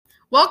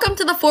Welcome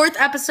to the fourth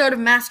episode of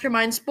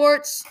Mastermind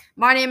Sports.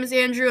 My name is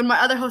Andrew, and my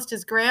other host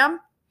is Graham.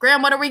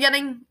 Graham, what are we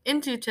getting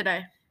into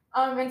today?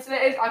 In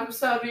today's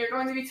episode, we are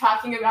going to be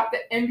talking about the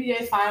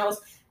NBA Finals,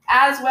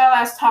 as well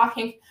as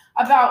talking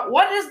about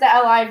what is the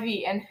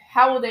LIV and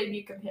how will they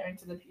be comparing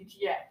to the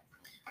PGA.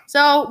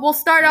 So we'll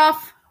start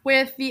off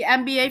with the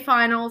NBA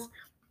Finals.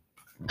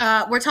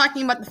 We're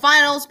talking about the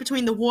finals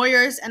between the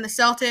Warriors and the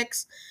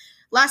Celtics.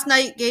 Last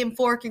night, Game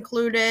 4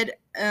 concluded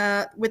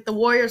with the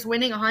Warriors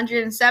winning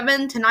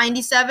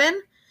 107-97,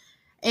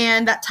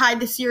 and that tied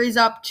the series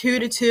up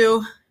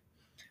 2-2.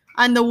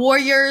 On the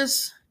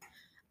Warriors'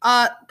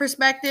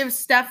 perspective,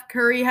 Steph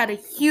Curry had a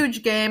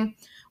huge game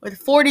with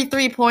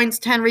 43 points,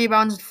 10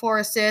 rebounds, and 4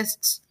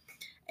 assists,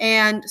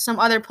 and some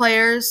other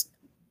players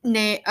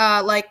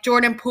like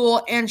Jordan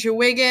Poole, Andrew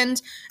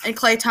Wiggins, and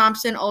Klay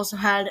Thompson also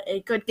had a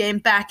good game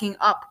backing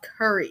up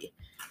Curry.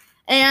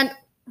 And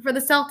for the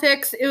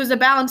Celtics, it was a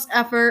balanced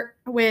effort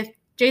with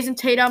Jason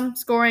Tatum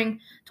scoring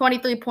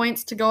 23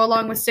 points to go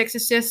along with 6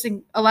 assists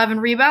and 11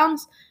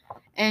 rebounds,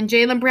 and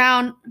Jaylen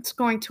Brown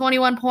scoring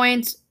 21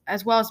 points,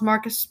 as well as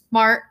Marcus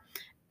Smart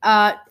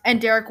and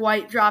Derek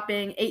White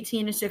dropping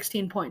 18 and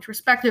 16 points,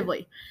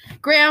 respectively.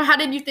 Graham, how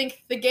did you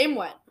think the game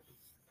went?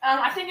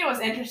 I think it was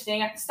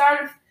interesting. At the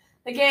start of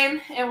the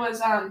game, it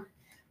was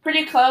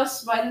pretty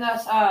close, but in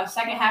the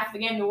second half of the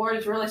game, the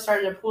Warriors really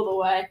started to pull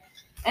away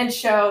and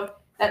show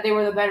that they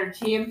were the better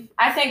team.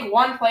 I think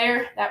one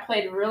player that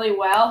played really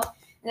well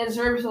and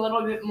deserves a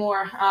little bit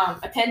more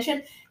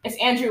attention is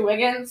Andrew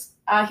Wiggins.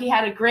 He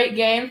had a great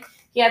game.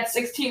 He had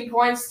 16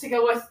 points to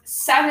go with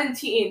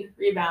 17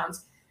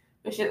 rebounds,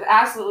 which is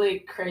absolutely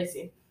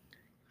crazy.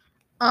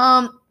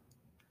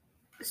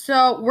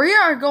 So we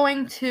are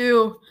going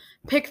to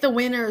pick the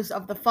winners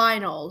of the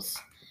finals.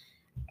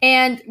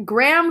 And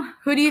Graham,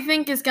 who do you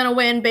think is going to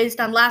win based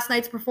on last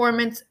night's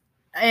performance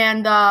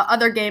and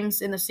other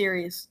games in the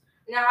series?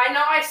 Now, I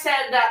know I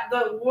said that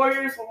the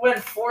Warriors will win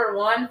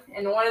 4-1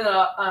 in one of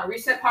the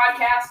recent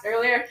podcasts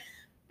earlier,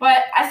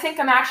 but I think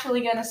I'm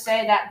actually going to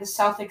say that the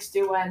Celtics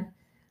do win.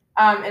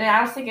 And I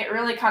don't think it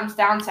really comes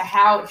down to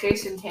how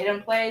Jason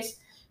Tatum plays,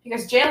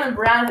 because Jaylen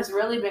Brown has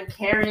really been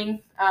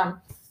carrying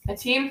the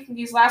team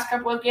these last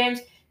couple of games,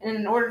 and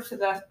in order for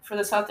the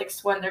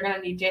Celtics to win, they're going to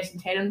need Jason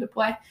Tatum to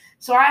play.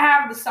 So I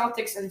have the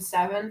Celtics in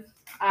 7.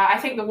 I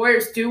think the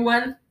Warriors do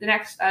win the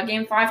next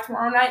Game 5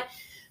 tomorrow night,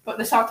 but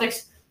the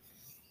Celtics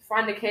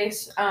find the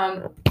case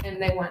and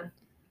they win.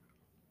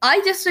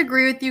 I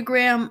disagree with you,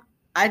 Graham.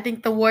 I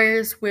think the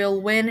Warriors will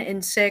win in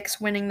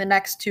 6, winning the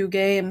next 2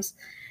 games.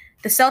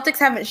 The Celtics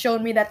haven't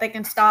shown me that they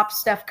can stop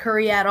Steph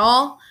Curry at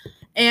all,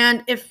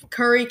 and if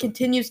Curry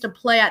continues to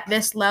play at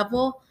this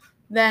level,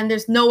 then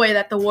there's no way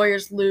that the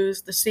Warriors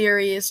lose the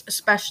series,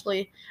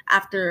 especially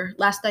after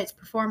last night's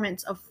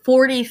performance of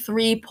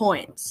 43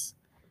 points.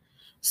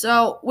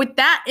 So with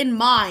that in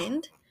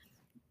mind,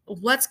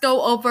 let's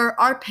go over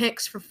our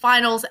picks for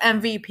Finals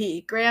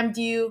MVP. Graham,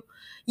 you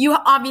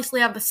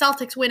obviously have the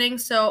Celtics winning,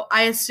 so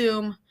I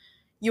assume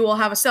you will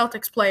have a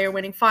Celtics player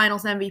winning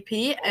Finals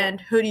MVP. And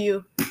who do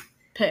you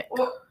pick?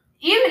 Well,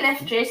 even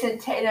if Jason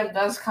Tatum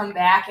does come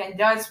back and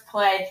does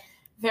play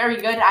very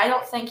good, I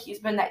don't think he's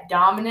been that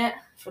dominant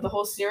for the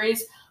whole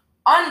series,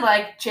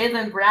 unlike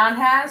Jaylen Brown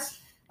has,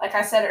 like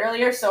I said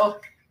earlier. So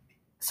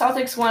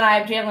Celtics win, I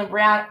have Jaylen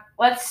Brown.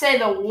 Let's say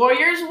the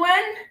Warriors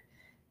win,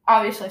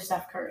 obviously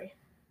Steph Curry.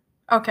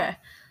 Okay.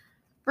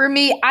 For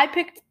me, I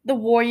picked the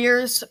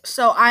Warriors,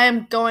 so I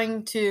am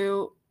going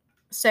to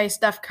say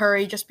Steph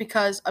Curry just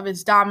because of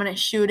his dominant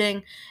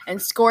shooting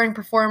and scoring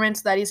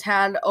performance that he's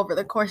had over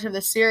the course of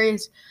the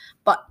series.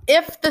 But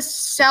if the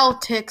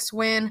Celtics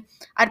win,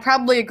 I'd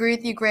probably agree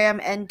with you, Graham,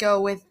 and go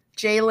with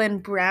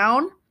Jaylen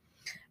Brown.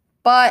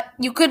 But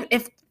you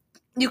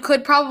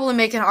could probably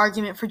make an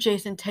argument for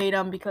Jason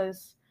Tatum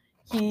because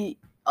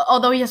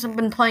although he hasn't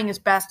been playing his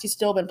best, he's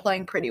still been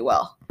playing pretty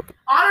well.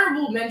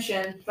 Honorable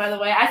mention, by the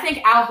way, I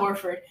think Al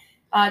Horford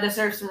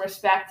deserves some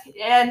respect.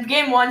 In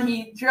Game 1,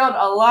 he drilled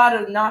a lot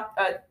of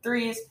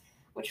threes,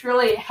 which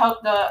really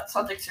helped the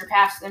Celtics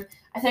surpass them.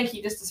 I think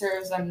he just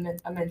deserves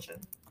a mention.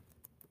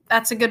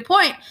 That's a good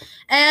point.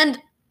 And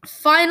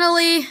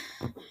finally,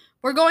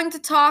 we're going to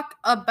talk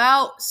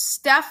about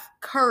Steph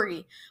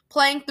Curry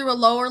playing through a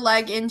lower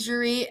leg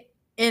injury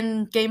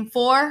in Game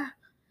 4.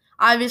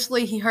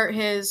 Obviously, he hurt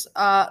his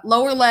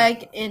lower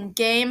leg in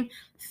Game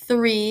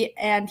 3,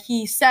 and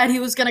he said he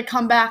was going to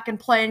come back and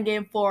play in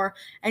Game 4,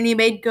 and he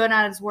made good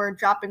on his word,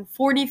 dropping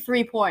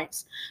 43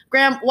 points.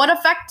 Graham, what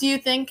effect do you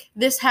think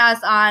this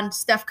has on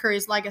Steph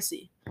Curry's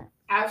legacy?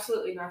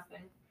 Absolutely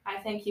nothing. I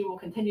think he will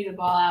continue to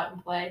ball out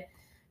and play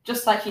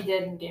just like he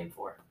did in Game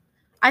 4.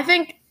 I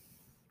think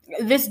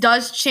this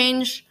does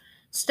change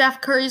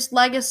Steph Curry's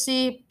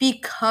legacy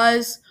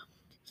because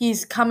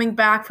he's coming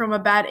back from a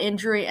bad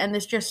injury, and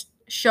this just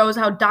shows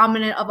how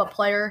dominant of a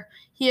player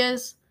he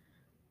is.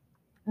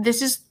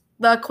 This is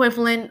the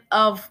equivalent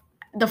of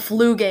the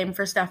flu game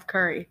for Steph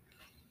Curry.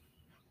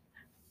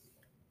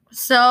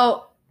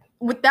 So,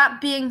 with that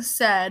being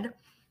said,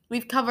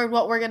 we've covered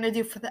what we're going to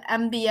do for the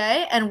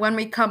NBA. And when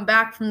we come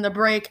back from the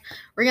break,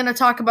 we're going to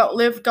talk about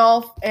LIV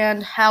Golf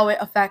and how it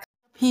affects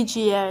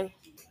PGA.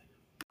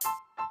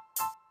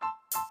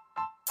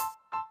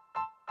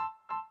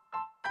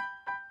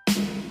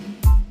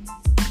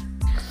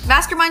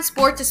 Mastermind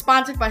Sports is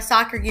sponsored by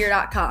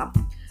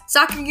SoccerGear.com.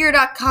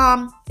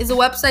 SoccerGear.com is a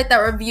website that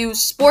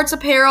reviews sports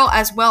apparel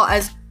as well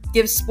as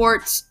gives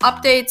sports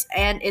updates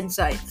and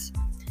insights.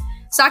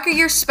 Soccer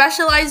Gear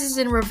specializes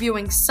in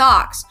reviewing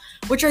socks,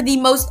 which are the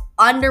most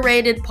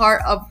underrated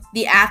part of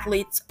the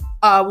athlete's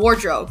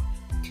wardrobe.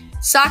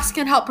 Socks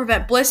can help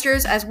prevent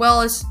blisters as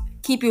well as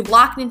keep you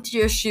locked into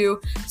your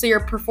shoe so your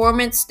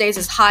performance stays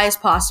as high as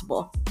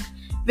possible.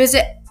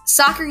 Visit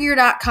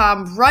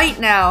SoccerGear.com right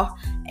now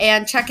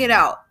and check it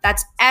out.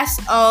 That's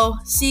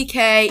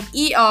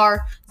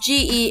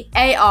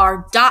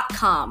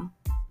SoccerGear.com.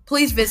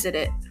 Please visit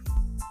it.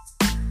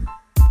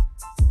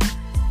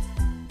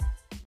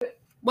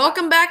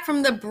 Welcome back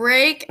from the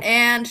break,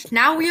 and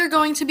now we are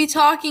going to be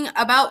talking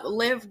about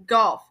LIV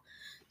Golf.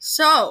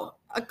 So,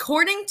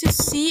 according to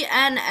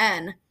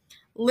CNN,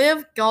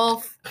 LIV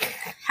Golf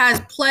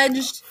has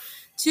pledged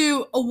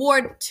to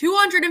award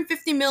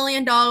 $250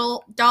 million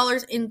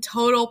in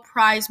total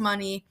prize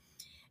money,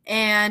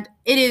 and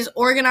it is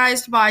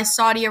organized by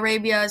Saudi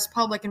Arabia's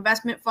Public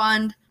Investment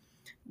Fund,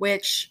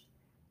 which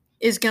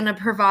is going to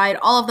provide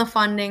all of the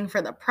funding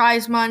for the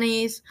prize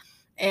monies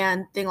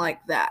and things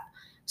like that.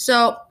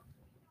 So,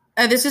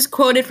 this is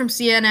quoted from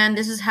CNN.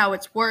 This is how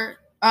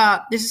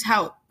This is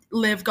how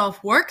LIV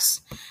Golf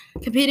works.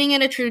 Competing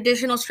in a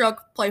traditional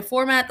stroke play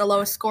format, the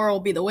lowest score will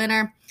be the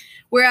winner.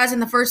 Whereas in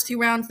the first two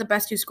rounds, the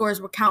best two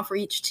scores will count for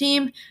each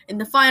team. In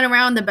the final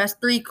round, the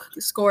best three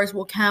scores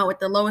will count, with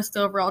the lowest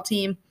overall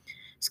team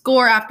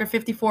score after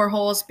 54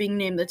 holes being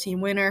named the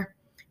team winner.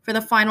 For the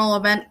final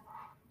event,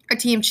 a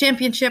team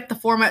championship, the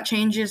format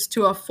changes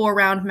to a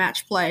 4-round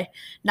match play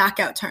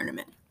knockout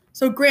tournament.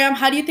 So, Graham,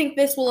 how do you think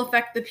this will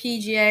affect the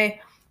PGA?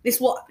 This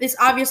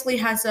obviously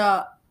has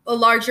a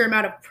larger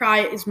amount of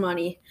prize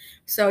money.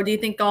 So do you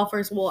think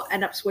golfers will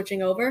end up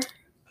switching over?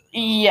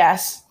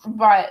 Yes,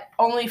 but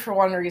only for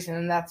one reason,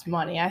 and that's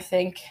money. I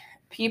think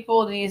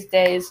people these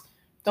days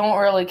don't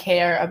really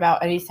care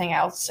about anything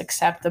else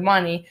except the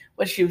money,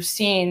 which you've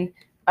seen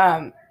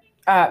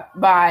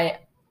by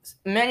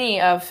many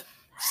of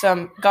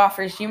some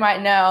golfers you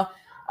might know.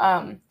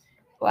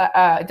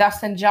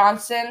 Dustin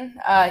Johnson,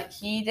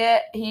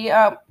 he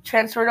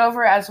transferred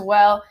over, as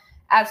well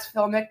as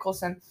Phil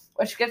Mickelson,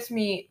 which gets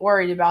me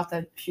worried about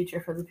the future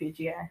for the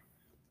PGA.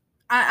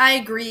 I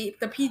agree.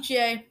 The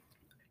PGA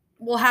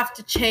will have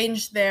to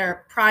change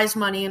their prize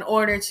money in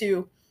order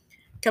to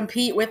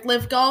compete with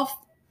LIV Golf.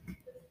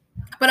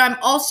 But I'm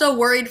also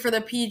worried for the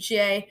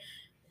PGA,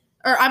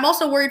 or I'm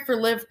also worried for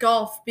LIV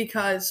Golf,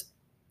 because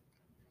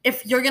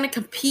if you're going to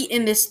compete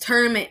in this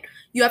tournament,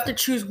 you have to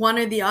choose one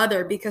or the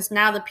other, because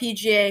now the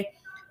PGA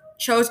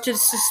chose to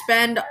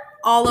suspend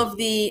all of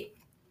the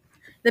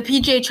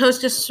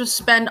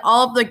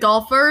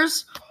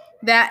golfers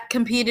that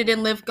competed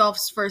in LIV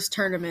Golf's first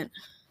tournament.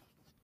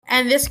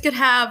 And this could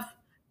have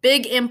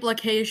big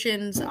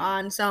implications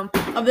on some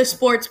of the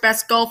sport's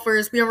best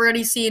golfers. We've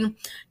already seen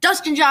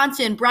Dustin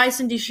Johnson,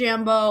 Bryson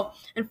DeChambeau,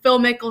 and Phil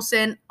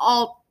Mickelson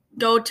all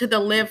go to the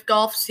LIV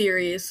Golf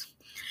Series.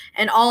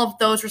 And all of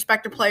those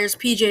respective players'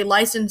 PGA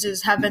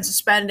licenses have been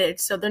suspended,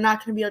 so they're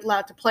not going to be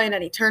allowed to play in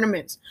any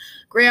tournaments.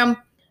 Graham,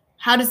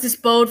 how does this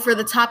bode for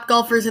the top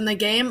golfers in the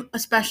game,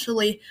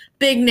 especially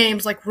big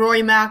names like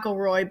Rory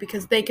McIlroy,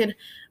 because they could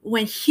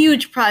win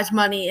huge prize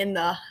money in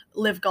the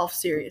LIV Golf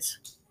Series?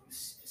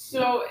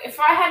 So if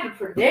I had to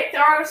predict,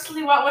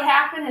 honestly, what would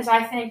happen is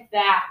I think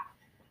that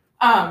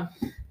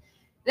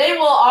they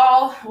will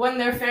all win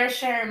their fair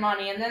share of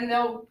money, and then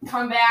they'll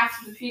come back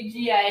to the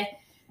PGA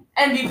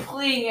and be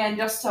pleading and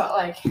just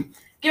to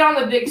get on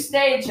the big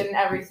stage and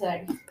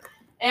everything.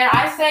 And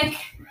I think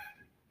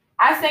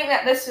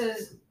that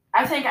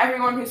I think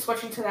everyone who's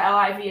switching to the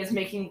LIV is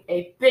making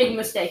a big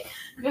mistake,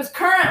 because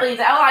currently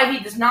the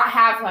LIV does not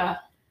have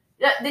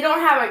they don't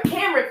have a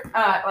camera,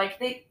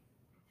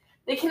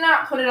 they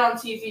cannot put it on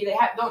TV. They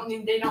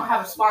don't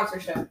have a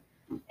sponsorship.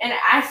 And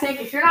I think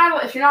if you're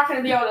not going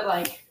to be able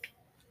to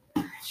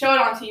show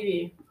it on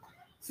TV,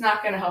 it's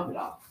not going to help at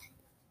all.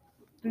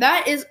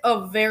 That is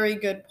a very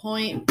good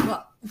point,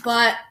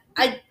 but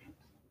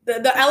the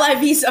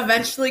LIV is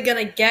eventually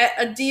going to get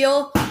a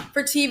deal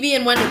for TV,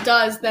 and when it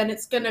does, then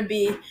it's going to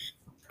be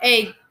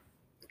a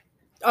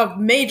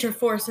major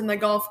force in the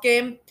golf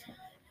game.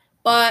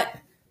 But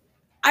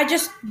I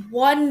just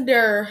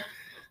wonder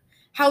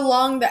how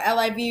long the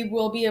LIV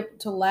will be able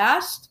to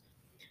last,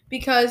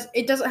 because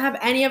it doesn't have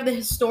any of the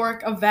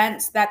historic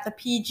events that the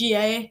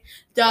PGA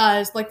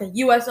does, like the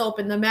US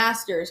Open, the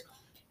Masters.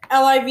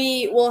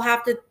 LIV will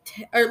have to,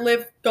 or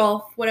LIV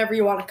Golf, whatever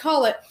you want to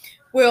call it,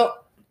 will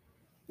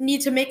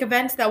need to make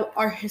events that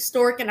are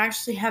historic and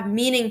actually have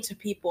meaning to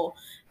people.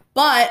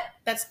 But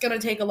that's going to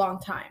take a long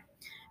time.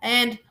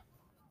 And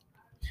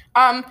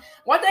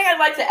one thing I'd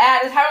like to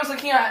add is I was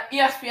looking at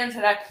ESPN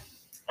today,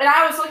 and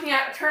I was looking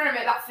at a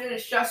tournament that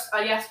finished just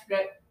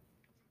yesterday.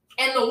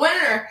 And the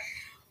winner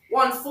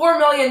won $4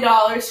 million,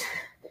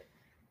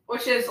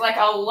 which is like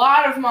a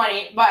lot of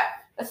money. But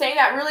the thing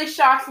that really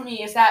shocked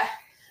me is that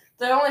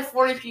there are only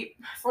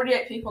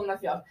 48 people in the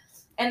field.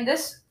 And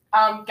this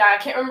guy, I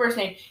can't remember his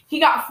name, he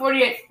got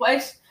 48th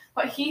place,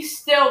 but he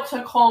still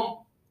took home,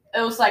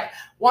 it was like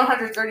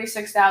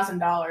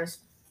 $136,000,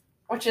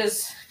 which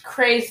is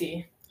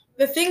crazy.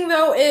 The thing,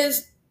 though,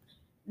 is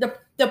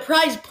the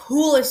prize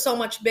pool is so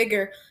much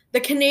bigger. The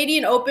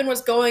Canadian Open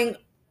was going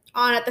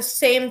on at the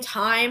same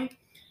time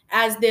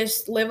as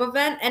this LIV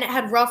event, and it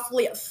had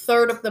roughly a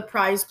third of the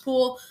prize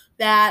pool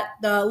that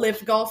the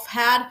LIV Golf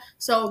had.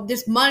 So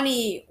this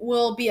money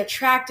will be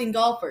attracting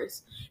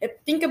golfers.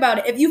 Think about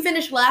it. If you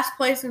finish last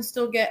place and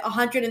still get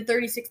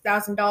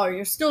 $136,000,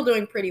 you're still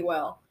doing pretty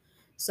well.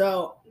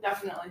 So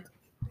definitely,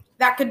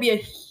 that could be a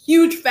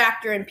huge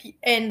factor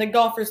in the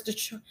golfers'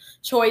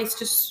 choice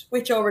to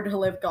switch over to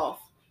LIV Golf.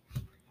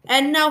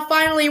 And now,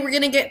 finally, we're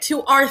going to get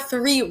to our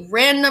 3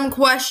 random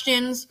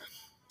questions.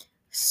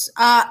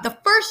 The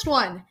first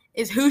one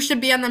is who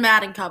should be on the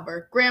Madden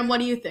cover? Graham, what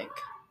do you think?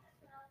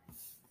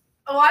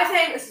 Well, I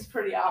think this is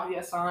pretty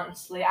obvious,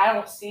 honestly. I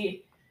don't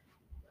see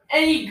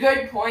any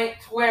good point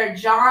where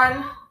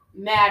John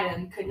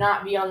Madden could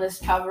not be on this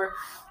cover.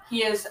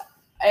 He's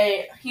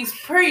the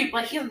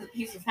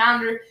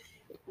founder.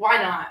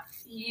 Why not?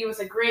 He was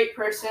a great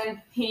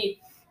person. He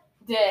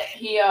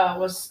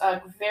was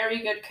a very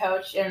good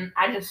coach, and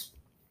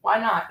why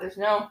not? There's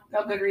no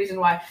good reason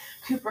why.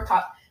 Cooper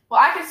Kupp. Well,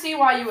 I can see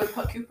why you would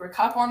put Cooper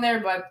Kupp on there,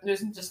 but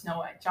there's just no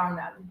way. John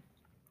Madden.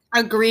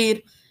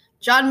 Agreed.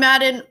 John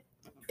Madden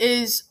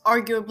is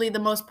arguably the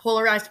most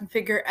polarizing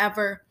figure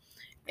ever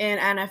in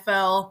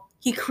NFL.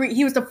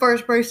 He was the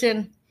first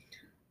person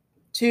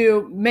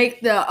to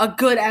make a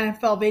good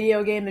NFL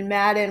video game in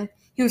Madden.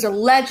 He was a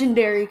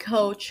legendary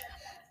coach,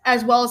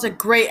 as well as a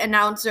great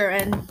announcer,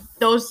 and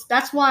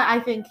that's why I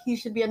think he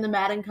should be on the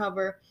Madden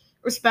cover,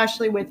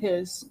 especially with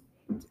his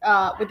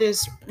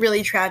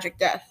really tragic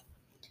death.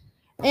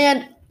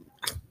 And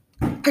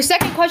our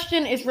second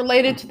question is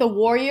related to the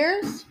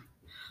Warriors,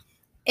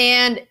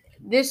 and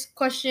this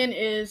question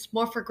is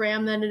more for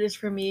Graham than it is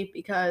for me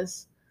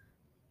because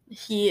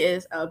he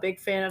is a big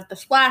fan of the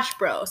Splash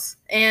Bros.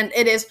 And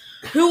it is,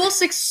 who will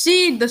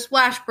succeed the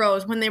Splash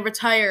Bros when they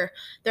retire?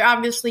 They're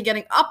obviously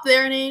getting up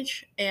there in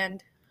age,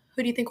 and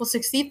who do you think will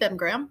succeed them,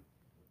 Graham?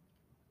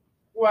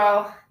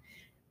 Well,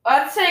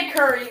 let's say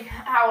Curry.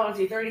 How old is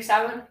he?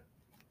 37?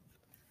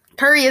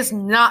 Curry is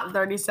not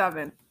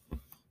 37.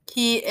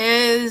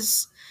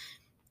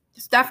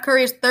 Steph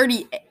Curry is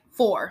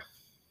 34.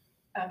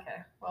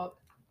 Okay, well,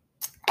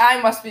 I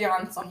must be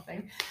on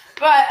something.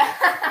 But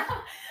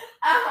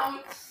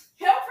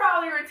he'll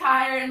probably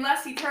retire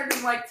unless he turns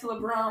him like to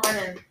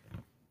LeBron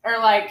or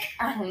like,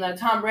 I don't know,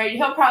 Tom Brady.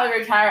 He'll probably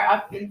retire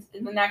up in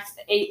the next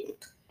 8,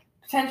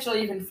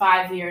 potentially even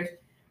 5 years.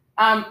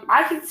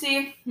 I could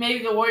see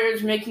maybe the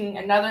Warriors making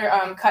another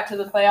cut to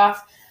the playoffs.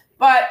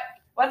 But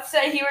let's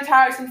say he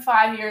retires in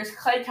 5 years.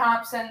 Klay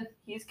Thompson,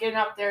 he's getting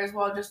up there as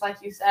well, just like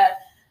you said.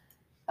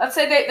 Let's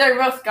say they're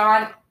both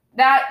gone.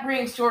 That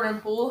brings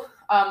Jordan Poole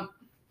up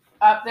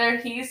there.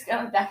 He's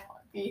going to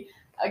definitely be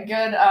a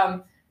good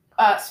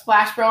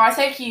Splash Bro. I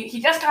think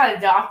he just got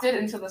adopted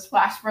into the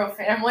Splash Bro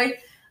family.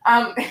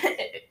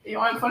 You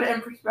want to put it in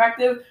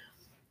perspective.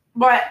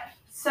 But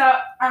so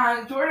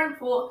Jordan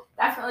Poole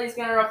definitely is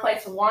going to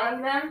replace one of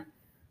them.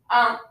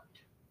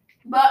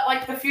 But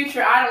like the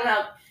future, I don't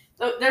know.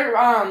 So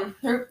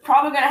they're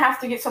probably going to have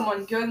to get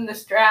someone good in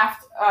this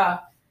draft.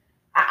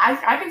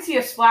 I can see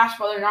a Splash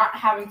Bro. They're not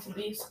having to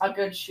be a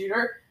good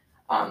shooter.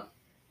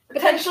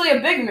 Potentially a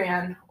big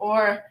man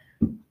or.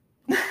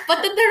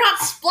 But then they're not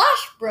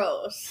Splash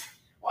Bros.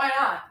 Why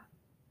not?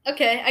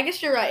 Okay, I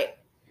guess you're right.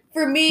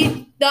 For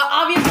me, the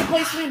obvious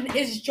replacement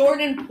is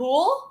Jordan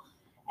Poole,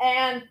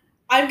 and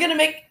I'm gonna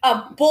make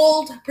a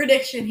bold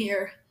prediction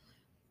here.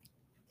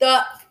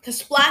 The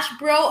Splash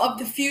Bro of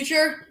the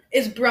future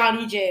is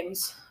Bronny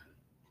James,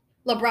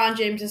 LeBron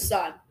James'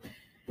 son.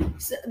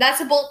 So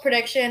that's a bold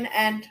prediction,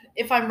 and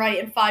if I'm right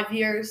in 5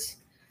 years,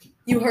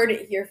 you heard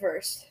it here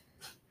first.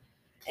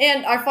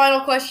 And our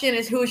final question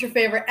is, who is your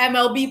favorite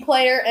MLB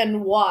player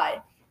and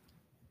why?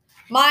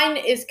 Mine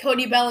is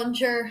Cody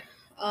Bellinger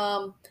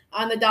on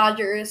the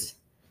Dodgers.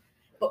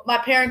 But my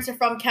parents are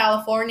from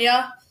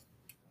California,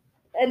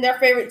 and their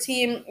favorite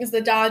team is the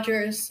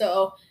Dodgers,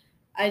 so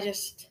I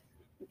just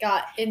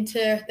got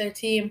into their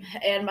team,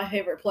 and my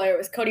favorite player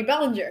was Cody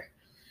Bellinger.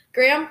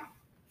 Graham?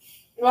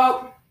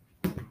 Well,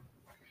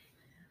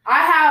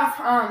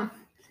 I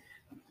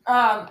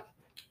have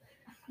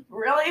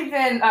really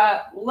been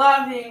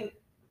loving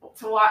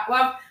to watch.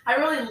 I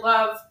really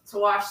love to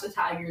watch the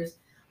Tigers.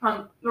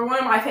 They're one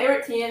of my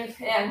favorite teams,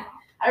 and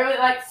I really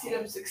like to see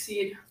them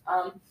succeed.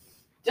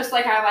 Just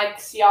like I like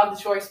to see all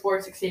Detroit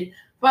sports succeed.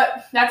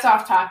 But that's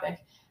off topic.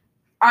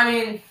 I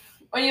mean,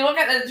 when you look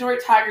at the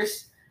Detroit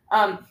Tigers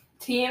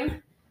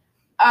team,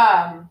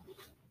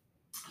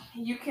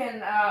 you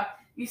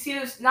see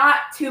there's not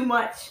too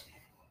much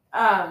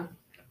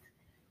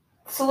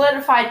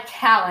solidified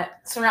talent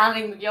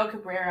surrounding Miguel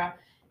Cabrera.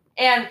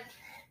 And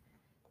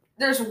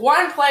there's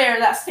one player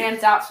that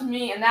stands out to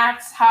me, and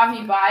that's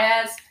Javi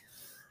Baez.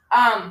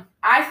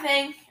 I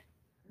think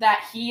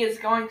that he is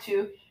going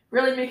to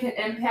really make an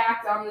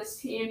impact on this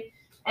team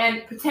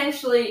and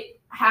potentially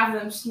have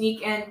them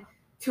sneak in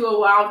to a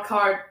wild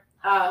card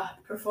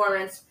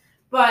performance.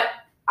 But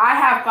I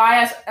have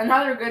Baez.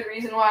 Another good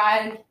reason why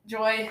I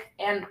enjoy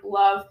and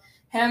love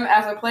him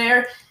as a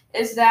player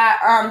is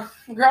that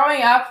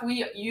growing up,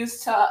 we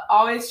used to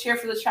always cheer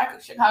for the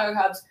Chicago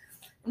Cubs.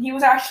 And he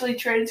was actually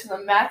traded to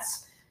the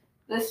Mets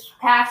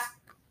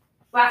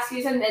last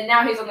season, and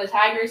now he's on the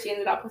Tigers. He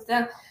ended up with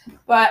them.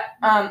 But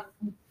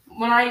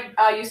when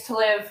I used to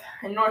live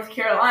in North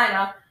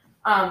Carolina,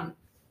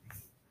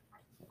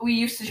 we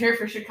used to cheer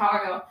for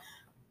Chicago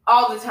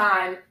all the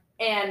time.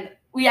 And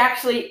we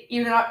actually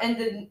even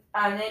ended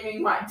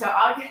naming my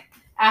dog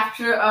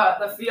after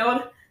the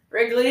field,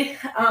 Wrigley.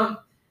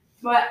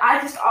 But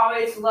I just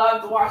always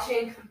loved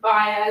watching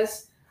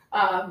Baez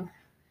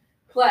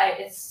play.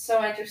 It's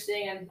so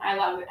interesting, and I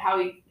love it how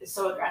he is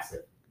so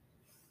aggressive.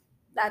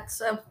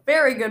 That's a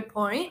very good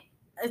point.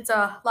 It's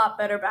a lot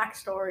better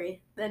backstory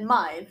than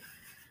mine.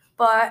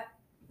 But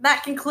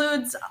that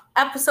concludes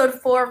episode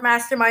 4 of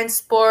Mastermind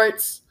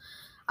Sports.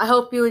 I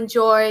hope you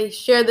enjoy.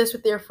 Share this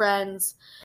with your friends.